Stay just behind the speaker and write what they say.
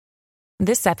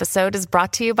This episode is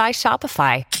brought to you by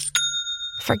Shopify.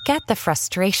 Forget the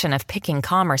frustration of picking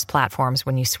commerce platforms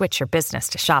when you switch your business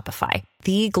to Shopify,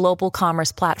 the global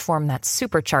commerce platform that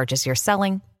supercharges your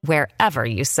selling wherever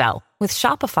you sell. With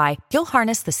Shopify, you'll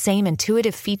harness the same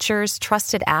intuitive features,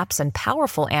 trusted apps, and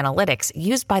powerful analytics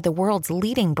used by the world's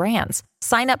leading brands.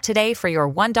 Sign up today for your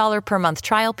 $1 per month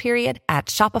trial period at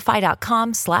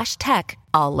shopify.com/tech,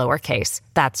 all lowercase.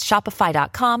 That's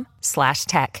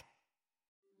shopify.com/tech.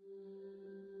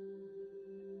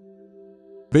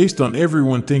 Based on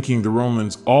everyone thinking the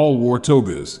Romans all wore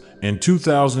togas, in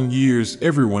 2,000 years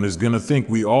everyone is gonna think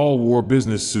we all wore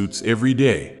business suits every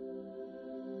day.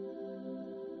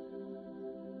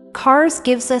 Cars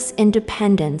gives us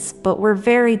independence, but we're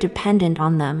very dependent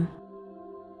on them.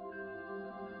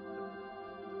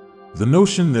 The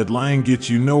notion that lying gets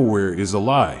you nowhere is a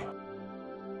lie.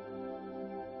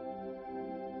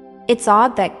 It's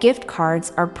odd that gift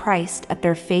cards are priced at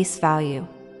their face value.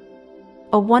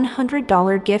 A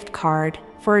 $100 gift card,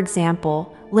 for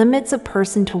example, limits a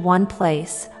person to one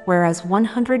place, whereas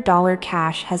 $100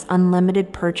 cash has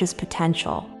unlimited purchase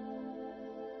potential.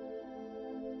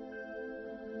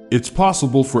 It's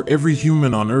possible for every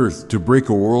human on Earth to break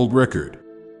a world record.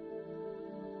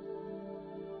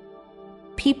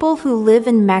 People who live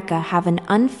in Mecca have an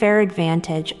unfair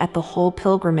advantage at the whole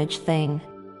pilgrimage thing.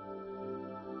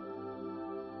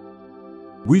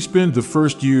 We spend the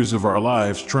first years of our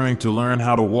lives trying to learn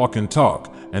how to walk and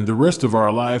talk, and the rest of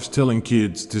our lives telling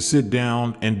kids to sit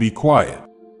down and be quiet.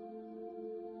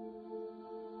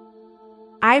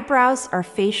 Eyebrows are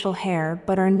facial hair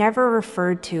but are never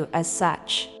referred to as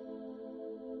such.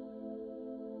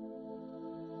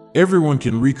 Everyone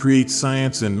can recreate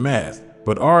science and math,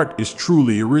 but art is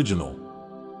truly original.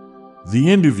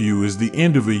 The end of you is the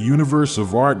end of a universe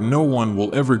of art no one will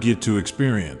ever get to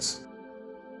experience.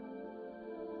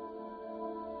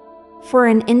 For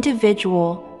an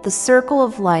individual, the circle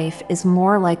of life is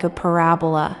more like a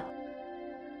parabola.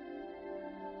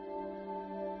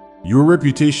 Your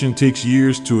reputation takes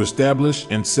years to establish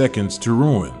and seconds to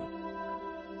ruin.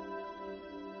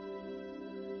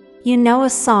 You know a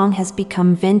song has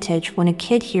become vintage when a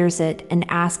kid hears it and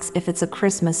asks if it's a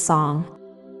Christmas song.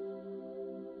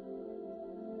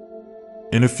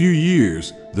 In a few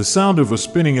years, the sound of a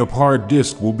spinning up hard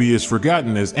disk will be as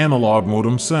forgotten as analog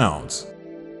modem sounds.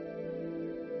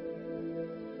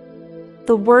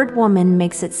 The word woman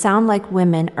makes it sound like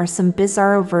women are some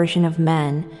bizarro version of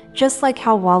men, just like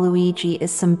how Waluigi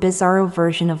is some bizarro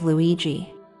version of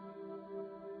Luigi.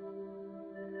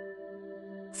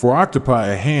 For octopi,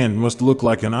 a hand must look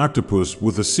like an octopus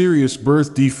with a serious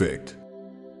birth defect.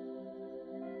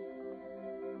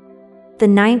 The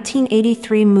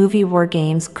 1983 movie War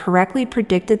Games correctly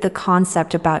predicted the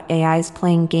concept about AIs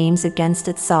playing games against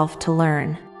itself to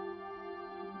learn.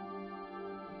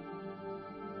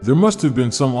 There must have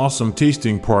been some awesome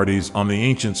tasting parties on the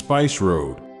ancient Spice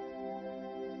Road.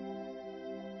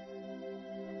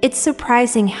 It's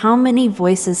surprising how many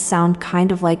voices sound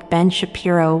kind of like Ben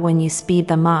Shapiro when you speed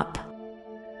them up.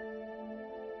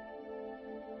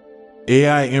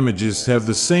 AI images have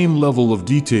the same level of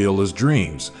detail as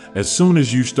dreams. As soon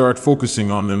as you start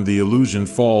focusing on them, the illusion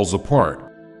falls apart.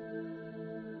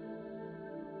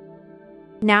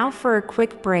 Now for a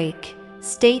quick break.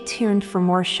 Stay tuned for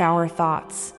more shower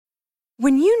thoughts.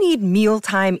 When you need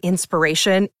mealtime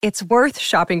inspiration, it's worth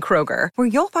shopping Kroger, where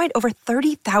you'll find over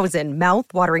 30,000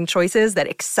 mouth-watering choices that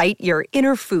excite your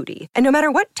inner foodie. And no matter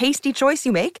what tasty choice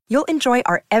you make, you'll enjoy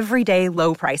our everyday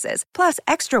low prices, plus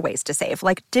extra ways to save,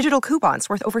 like digital coupons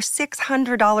worth over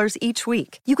 $600 each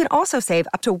week. You can also save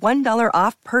up to $1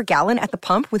 off per gallon at the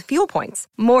pump with fuel points.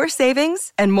 More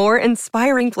savings and more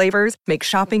inspiring flavors make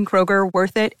shopping Kroger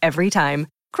worth it every time.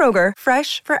 Kroger,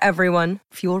 fresh for everyone.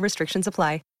 Fuel restrictions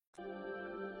apply.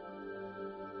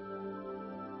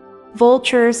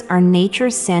 Vultures are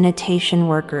nature's sanitation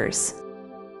workers.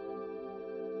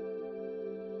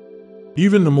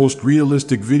 Even the most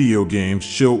realistic video games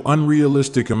show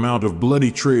unrealistic amount of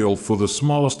bloody trail for the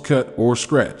smallest cut or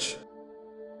scratch.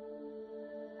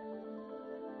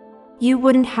 You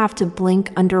wouldn't have to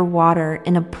blink underwater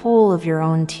in a pool of your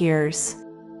own tears.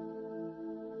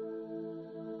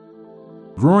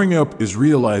 Growing up is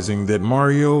realizing that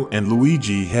Mario and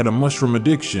Luigi had a mushroom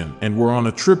addiction and were on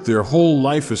a trip their whole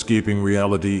life escaping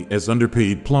reality as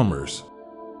underpaid plumbers.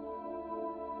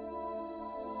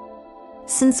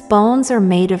 Since bones are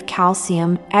made of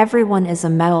calcium, everyone is a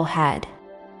metalhead.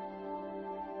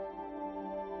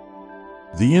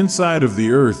 The inside of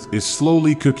the earth is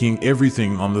slowly cooking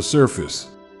everything on the surface.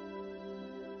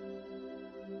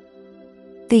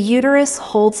 The uterus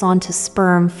holds on to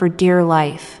sperm for dear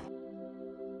life.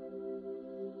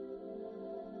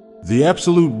 The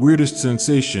absolute weirdest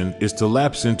sensation is to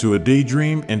lapse into a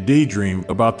daydream and daydream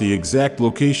about the exact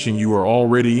location you are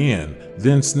already in,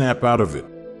 then snap out of it.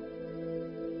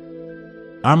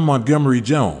 I'm Montgomery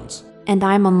Jones. And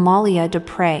I'm Amalia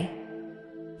Dupre.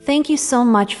 Thank you so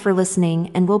much for listening,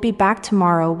 and we'll be back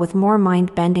tomorrow with more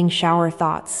mind-bending shower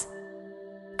thoughts.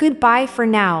 Goodbye for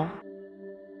now.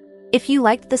 If you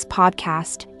liked this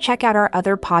podcast, check out our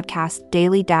other podcast,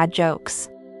 Daily Dad Jokes.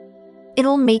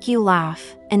 It'll make you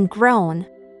laugh and groan.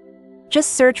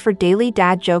 Just search for Daily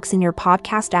Dad Jokes in your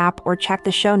podcast app or check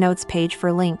the show notes page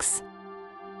for links.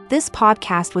 This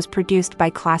podcast was produced by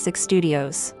Classic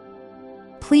Studios.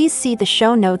 Please see the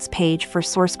show notes page for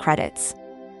source credits.